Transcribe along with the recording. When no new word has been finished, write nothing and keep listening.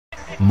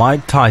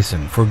Mike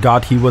Tyson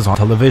forgot he was on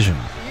television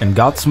and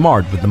got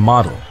smart with the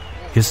model.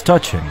 His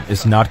touching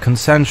is not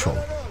consensual,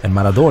 and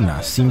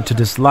Maradona seemed to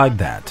dislike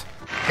that.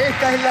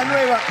 Esta es la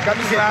nueva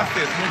camiseta.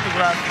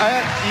 A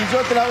ver, y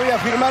yo te la voy a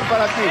firmar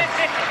para ti.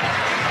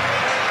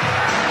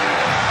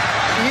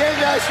 Y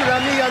ella es una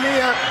amiga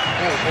mía.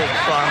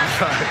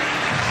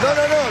 No,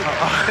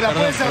 te la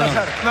puedes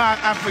abrazar.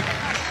 I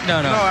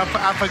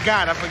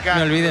forgot.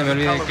 Me olvidé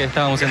que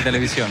estábamos en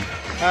televisión.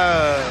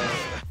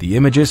 The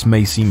images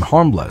may seem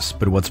harmless,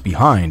 but what's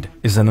behind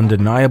is an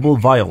undeniable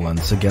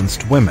violence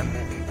against women.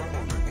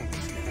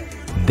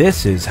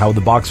 This is how the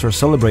boxer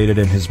celebrated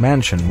in his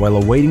mansion while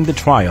awaiting the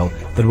trial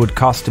that would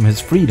cost him his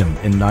freedom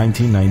in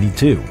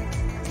 1992.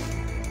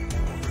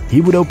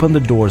 He would open the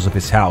doors of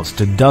his house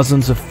to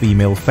dozens of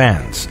female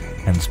fans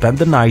and spend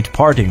the night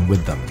partying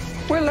with them.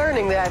 We're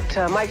learning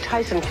that Mike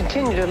Tyson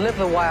continued to live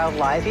the wild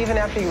life even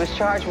after he was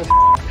charged with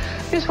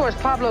News 4's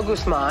Pablo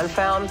Guzman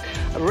found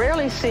a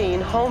rarely seen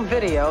home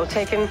video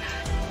taking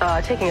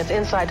us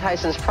inside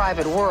Tyson's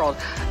private world.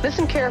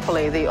 Listen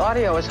carefully. The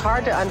audio is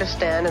hard to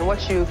understand, and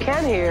what you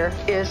can hear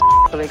is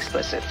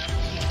explicit.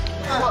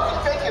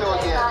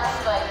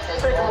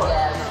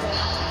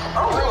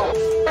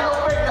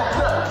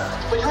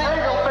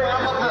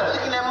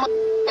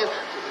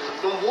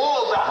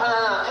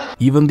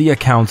 Even the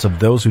accounts of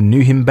those who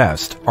knew him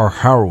best are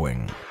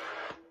harrowing.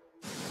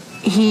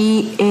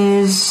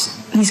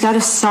 He's got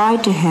a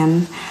side to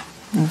him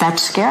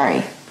that's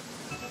scary.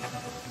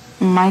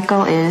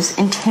 Michael is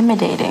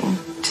intimidating,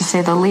 to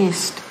say the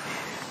least.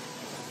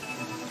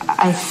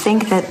 I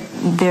think that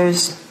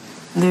there's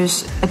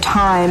a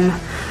time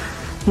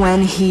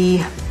when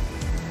he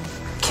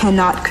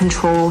cannot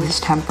control his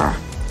temper,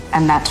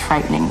 and that's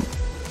frightening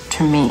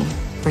to me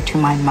or to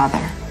my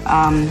mother,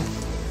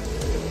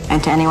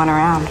 and to anyone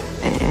around.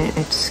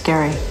 It's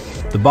scary.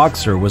 The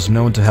boxer was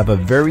known to have a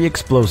very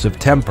explosive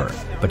temper,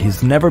 but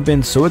he's never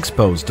been so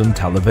exposed on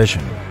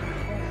television.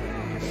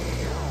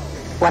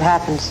 What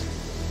happens?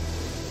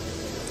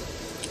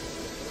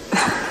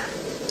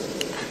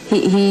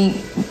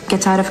 He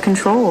gets out of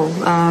control,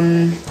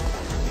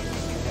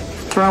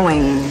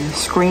 throwing,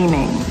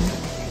 screaming.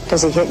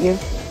 Does he hit you?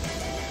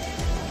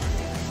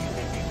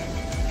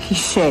 He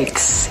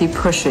shakes, he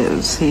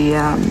pushes, he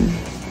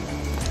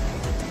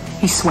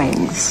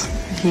swings.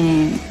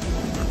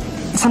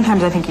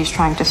 Sometimes I think he's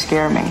trying to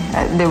scare me.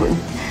 There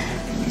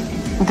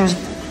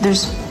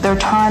are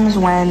times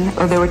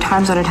there were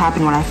times that it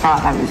happened when I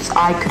thought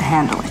I could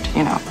handle it,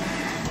 you know.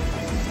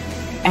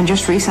 And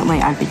just recently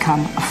I've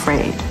become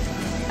afraid.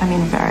 I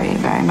mean, very,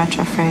 very much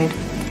afraid.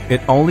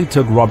 It only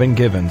took Robin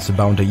Givens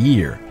about a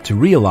year to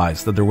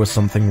realize that there was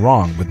something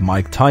wrong with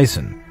Mike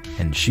Tyson,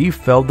 and she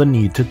felt the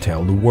need to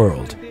tell the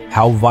world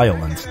how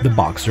violent the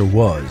boxer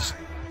was.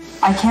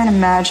 I can't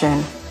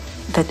imagine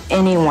that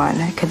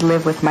anyone could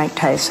live with Mike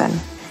Tyson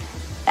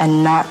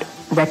and not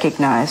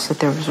recognize that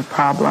there was a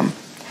problem.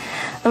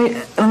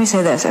 Let me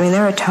say this. I mean,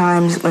 there are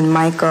times when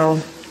Michael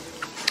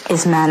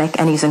is manic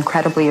and he's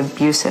incredibly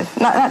abusive.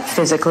 Not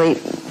physically,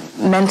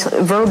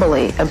 mentally,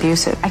 verbally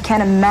abusive. I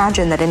can't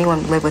imagine that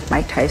anyone would live with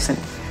Mike Tyson,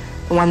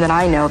 the one that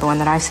I know, the one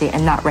that I see,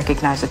 and not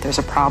recognize that there's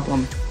a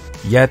problem.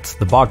 Yet,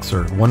 the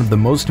boxer, one of the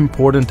most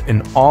important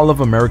in all of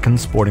American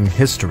sporting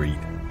history,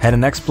 had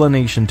an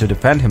explanation to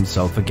defend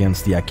himself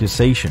against the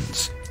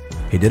accusations.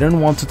 He didn't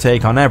want to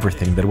take on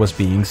everything that was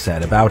being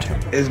said about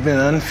him. It's been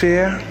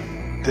unfair,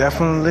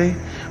 definitely,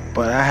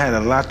 but I had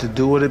a lot to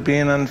do with it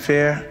being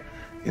unfair.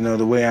 You know,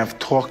 the way I've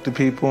talked to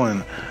people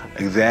and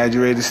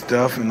exaggerated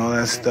stuff and all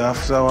that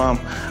stuff. So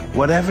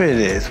whatever it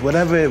is,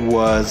 whatever it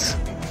was,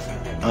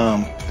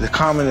 the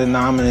common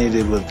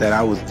denominator was that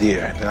I was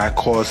there, that I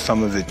caused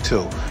some of it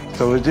too.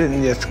 So it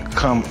didn't just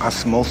come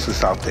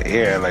osmosis out the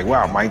air, like,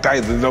 wow, Mike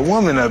Tyson's a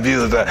woman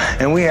abuser,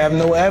 and we have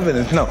no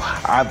evidence. No,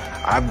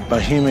 I'm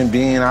a human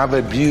being, I've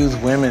abused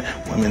women,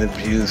 women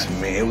abused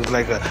me. It was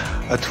like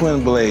a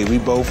twin blade, we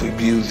both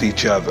abused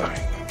each other.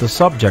 The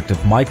subject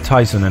of Mike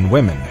Tyson and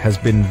women has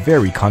been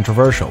very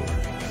controversial.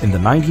 In the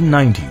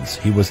 1990s,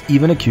 he was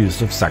even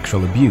accused of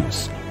sexual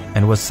abuse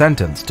and was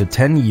sentenced to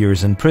 10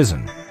 years in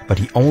prison, but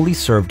he only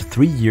served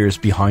 3 years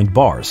behind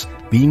bars,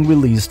 being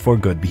released for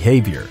good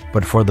behavior.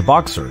 But for the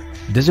boxer,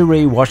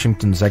 Desiree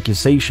Washington's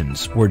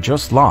accusations were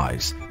just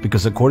lies,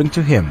 because according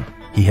to him,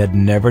 he had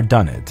never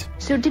done it.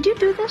 So did you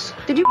do this?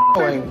 Did you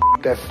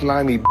that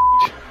slimy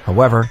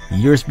However,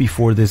 years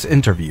before this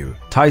interview,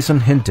 Tyson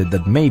hinted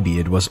that maybe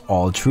it was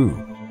all true.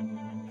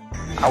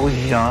 I was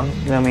young,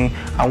 you know what I mean?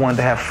 I wanted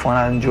to have fun,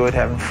 I enjoyed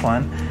having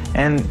fun,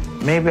 and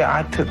maybe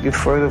I took it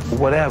further,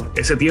 whatever.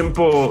 Ese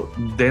tiempo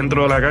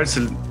dentro de la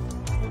cárcel,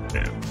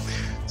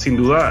 sin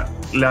duda,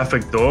 le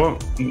afectó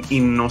y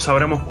no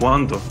sabremos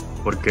cuánto,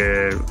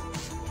 porque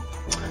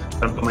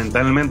tanto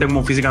mentalmente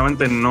como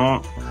físicamente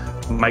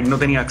Mike no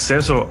tenía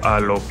acceso a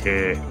lo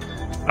que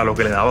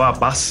le daba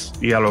paz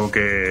y a lo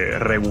que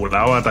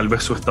regulaba tal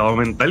vez su estado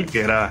mental,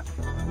 que era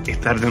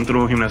estar dentro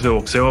de un gimnasio de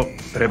boxeo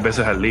 3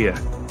 veces al día,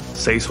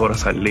 6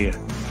 horas al día.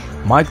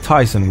 Mike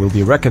Tyson will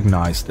be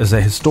recognized as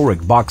a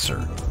historic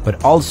boxer,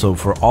 but also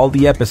for all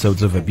the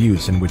episodes of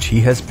abuse in which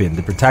he has been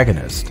the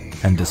protagonist.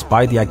 And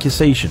despite the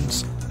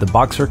accusations, the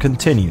boxer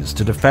continues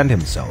to defend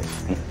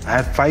himself. I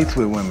had fights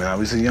with women. I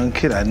was a young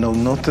kid. I know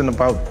nothing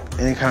about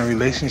any kind of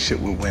relationship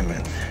with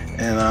women.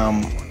 And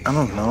I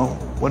don't know.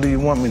 What do you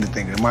want me to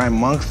think? Am I a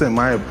monster? Am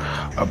I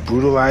a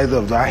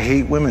brutalizer? Do I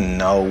hate women?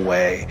 No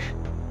way.